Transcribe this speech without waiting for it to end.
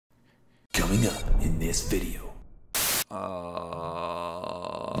Coming up in this video. Ow,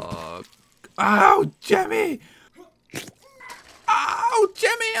 Jimmy! Ow,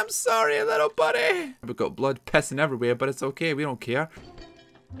 Jimmy, I'm sorry, little buddy. We've got blood pissing everywhere, but it's okay, we don't care.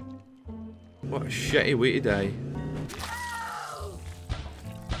 What a shitty way to die.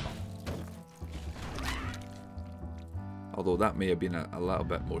 Although that may have been a little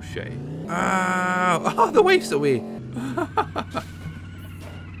bit more shitty. Ow! Oh, the wife's away!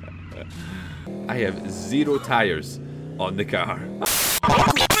 I have 0 tires on the car.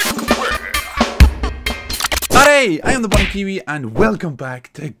 Hi, I am the Bunny Kiwi and welcome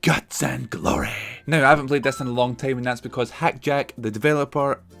back to Guts and Glory. Now, I haven't played this in a long time and that's because Hackjack, the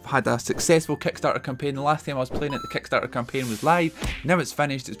developer, had a successful Kickstarter campaign. The last time I was playing it, the Kickstarter campaign was live. Now it's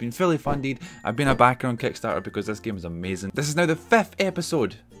finished, it's been fully funded. I've been a backer on Kickstarter because this game is amazing. This is now the 5th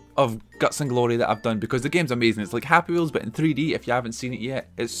episode of Guts and Glory that I've done because the game's amazing. It's like Happy Wheels but in 3D if you haven't seen it yet.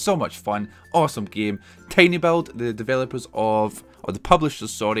 It's so much fun, awesome game. Tiny Build, the developers of, or the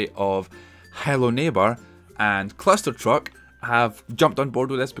publishers, sorry, of Hello Neighbor and Cluster Truck have jumped on board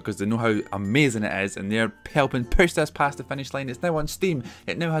with this because they know how amazing it is and they're helping push this past the finish line. It's now on Steam,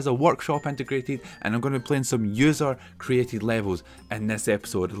 it now has a workshop integrated and I'm going to be playing some user created levels in this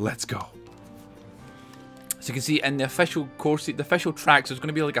episode. Let's go. So you can see in the official course, the official tracks, there's going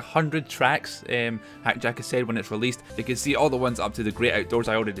to be like 100 tracks, Hackjack has said when it's released. You can see all the ones up to the Great Outdoors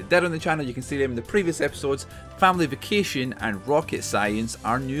I already did on the channel. You can see them in the previous episodes. Family Vacation and Rocket Science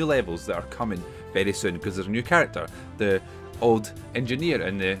are new levels that are coming very soon because there's a new character, the old engineer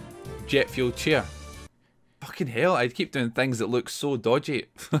in the jet fuel chair. Fucking hell, I keep doing things that look so dodgy.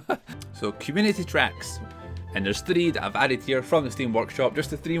 So community tracks. And there's 3 that I've added here from the Steam Workshop, just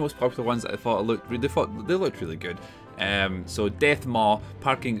the 3 most popular ones that I thought looked really good. So Death Maw,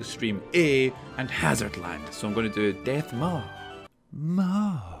 Parking Extreme A, and Hazardland. So I'm going to do Death Maw.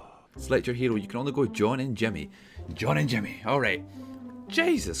 Select your hero. You can only go John and Jimmy. John and Jimmy. All right.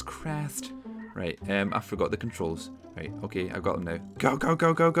 Jesus Christ. Right. I forgot the controls. Right. Okay. I've got them now. Go, go,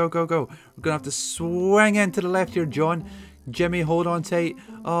 go, go, go, go, go. We're gonna have to swing in to the left here, John. Jimmy, hold on tight.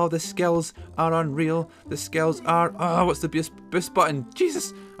 Oh, the skills are unreal. The skills are... Oh, what's the boost button?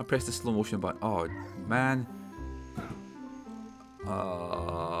 Jesus! I pressed the slow motion button. Oh, man.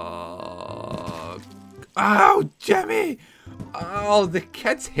 Oh, Jimmy! Oh, the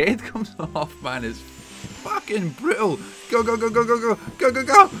kid's head comes off, man. It's fucking brutal. Go, go, go, go, go, go. Go, go,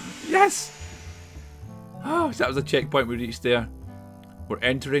 go. Yes! Oh, so that was a checkpoint we reached there. We're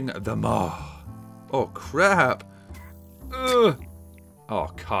entering the Maw. Oh, crap. Ugh. Oh,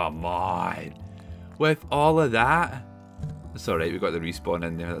 come on. With all of that? It's alright, we got the respawn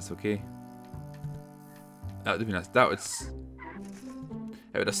in there, that's okay. That would have been nice.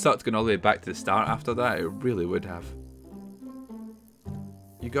 It would have sucked going all the way back to the start after that. It really would have.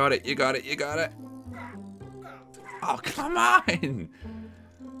 You got it, you got it, you got it. Oh, come on.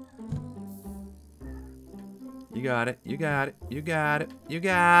 You got it, you got it, you got it, you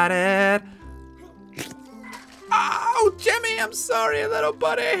got it. Oh, Jimmy, I'm sorry, little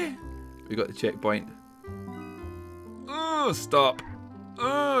buddy. We got the checkpoint. Oh, stop.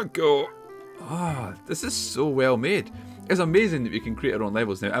 Oh, go. Oh, this is so well made. It's amazing that we can create our own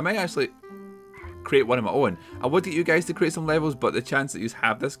levels now. I might actually create one of my own. I would get you guys to create some levels, but the chance that you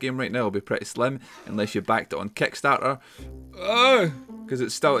have this game right now will be pretty slim unless you backed it on Kickstarter. Because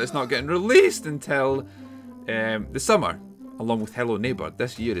it's not getting released until the summer. Along with Hello Neighbor.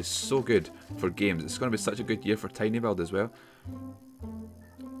 This year is so good for games. It's going to be such a good year for Tiny Build as well.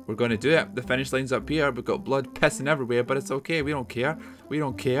 We're going to do it. The finish line's up here. We've got blood pissing everywhere, but it's okay. We don't care. We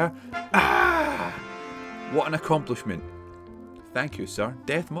don't care. Ah! What an accomplishment. Thank you, sir.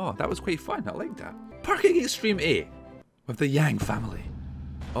 Death Maw. That was quite fun. I like that. Parking Extreme A with the Yang family.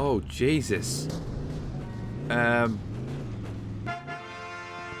 Oh, Jesus.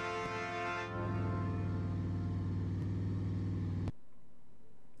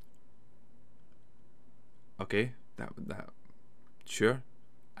 Okay, that sure.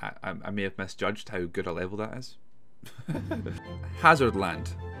 I may have misjudged how good a level that is.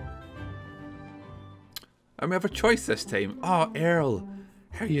 Hazardland. And we have a choice this time. Oh, Earl.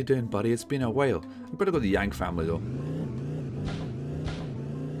 How you doing, buddy? It's been a while. I'm gonna go to the Yang family though.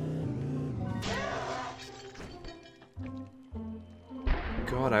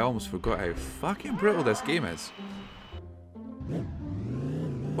 God, I almost forgot how fucking brutal this game is.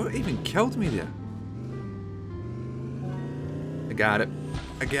 What even killed me there? I got it.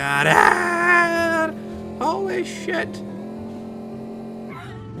 I got it! Holy shit!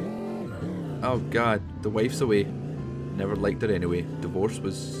 Oh god, the wife's away. Never liked her anyway. Divorce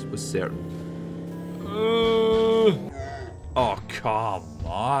was certain. Oh, come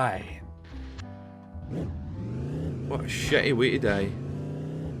on. What a shitty way to die.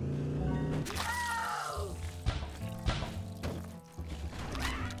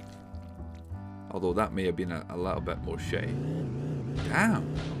 Although that may have been a little bit more shitty. Damn.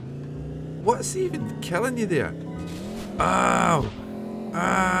 What's even killing you there? Oh!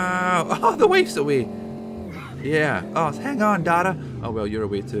 Oh! Oh, the wife's away! Yeah. Oh, hang on, Dada. Oh, well, you're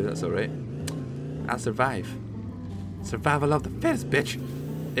away too. That's alright. I'll survive. Survival of the fittest, bitch.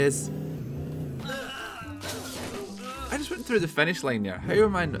 I just went through the finish line there. How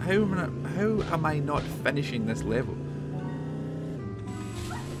am I not finishing this level?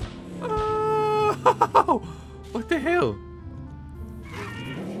 Oh! What the hell?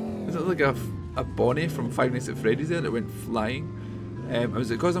 Is it like a Bonnie from Five Nights at Freddy's there that went flying? Was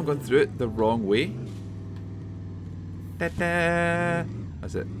it because I'm going through it the wrong way? Da-da.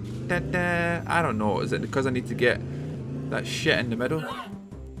 Is it? Da-da. I don't know. Is it because I need to get that shit in the middle?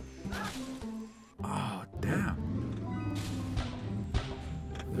 Oh, damn.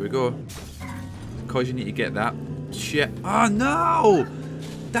 There we go. Because you need to get that shit. Oh, no!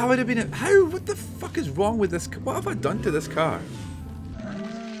 That would have been it. How? What the fuck is wrong with this? What have I done to this car?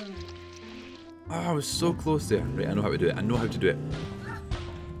 Oh, I was so close there. Right, I know how to do it. I know how to do it.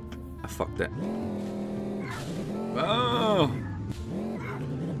 I fucked it. Oh!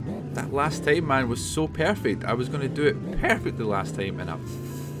 That last time, man, was so perfect. I was going to do it perfectly last time, and I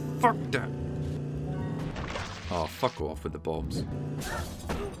fucked it. Oh, fuck off with the bombs.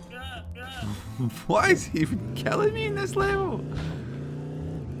 Why is he even killing me in this level?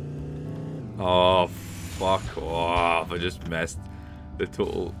 Oh, fuck off. I just missed the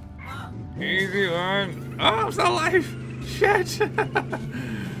total. Easy one. Oh, I'm still alive. Shit.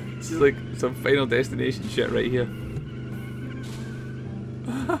 This is like some Final Destination shit right here.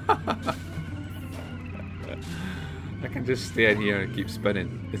 I can just stay in here and keep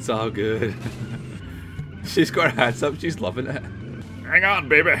spinning. It's all good. She's got her hands up. She's loving it. Hang on,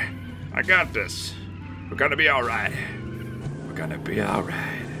 baby. I got this. We're gonna be alright. We're gonna be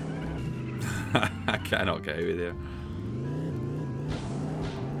alright. I cannot get out of there.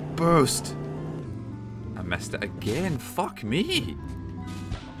 Boost. I missed it again. Fuck me.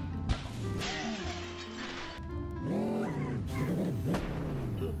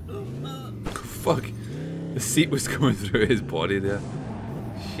 Fuck. The seat was going through his body there.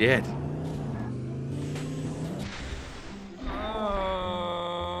 Shit.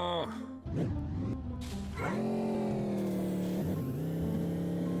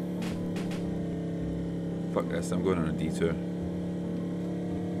 Fuck this, I'm going on a detour.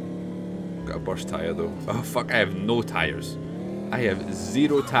 Got a burst tyre though. Oh fuck, I have no tyres. I have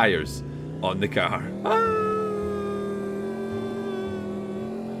 0 tyres on the car.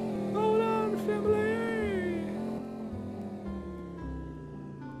 Hold on, family.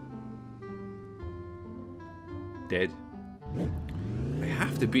 Dead. I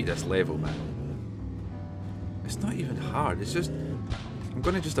have to beat this level, man. It's not even hard, it's just... I'm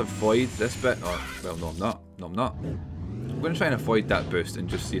going to just avoid this bit. Oh, well, no, I'm not. No, I'm not. I'm going to try and avoid that boost and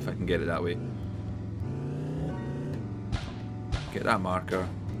just see if I can get it that way. Get that marker.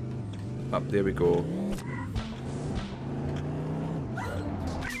 Up, there we go.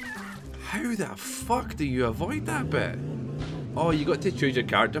 How the fuck do you avoid that bit? Oh, you got to choose your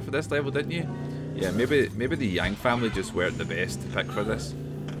character for this level, didn't you? Yeah, maybe the Yang family just weren't the best to pick for this.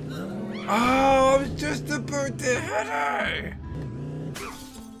 Oh, I was just about to hit her!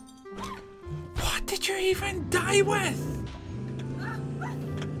 What did you even die with?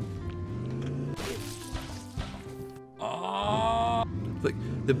 Oh. Like,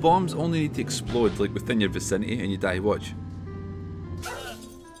 the bombs only need to explode like within your vicinity and you die. Watch.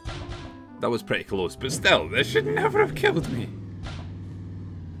 That was pretty close, but still, this should never have killed me.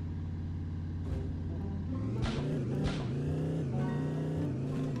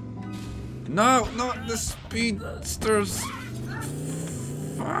 No, not the speedsters.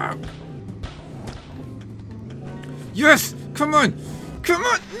 Fuck. Yes! Come on! Come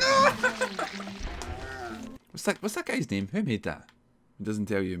on! No! What's that guy's name? Who made that? It doesn't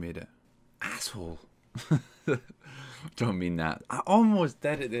tell you who made it. Asshole. Don't mean that. I almost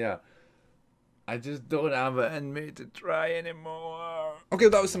did it there. I just don't have it in me to try anymore. Okay,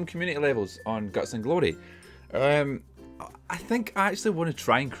 that was some community levels on Guts and Glory. I think I actually want to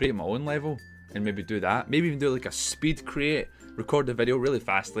try and create my own level and maybe do that. Maybe even do like a speed create, record the video really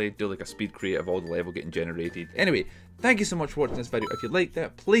fastly, do like a speed create of all the level getting generated. Anyway, thank you so much for watching this video. If you liked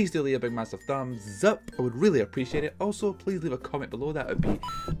it, please do leave a big massive thumbs up. I would really appreciate it. Also, please leave a comment below. That would be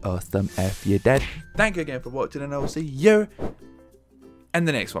awesome if you did. Thank you again for watching and I'll see you in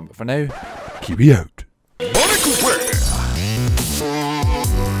the next one. But for now, Kiwi out. Monica Way.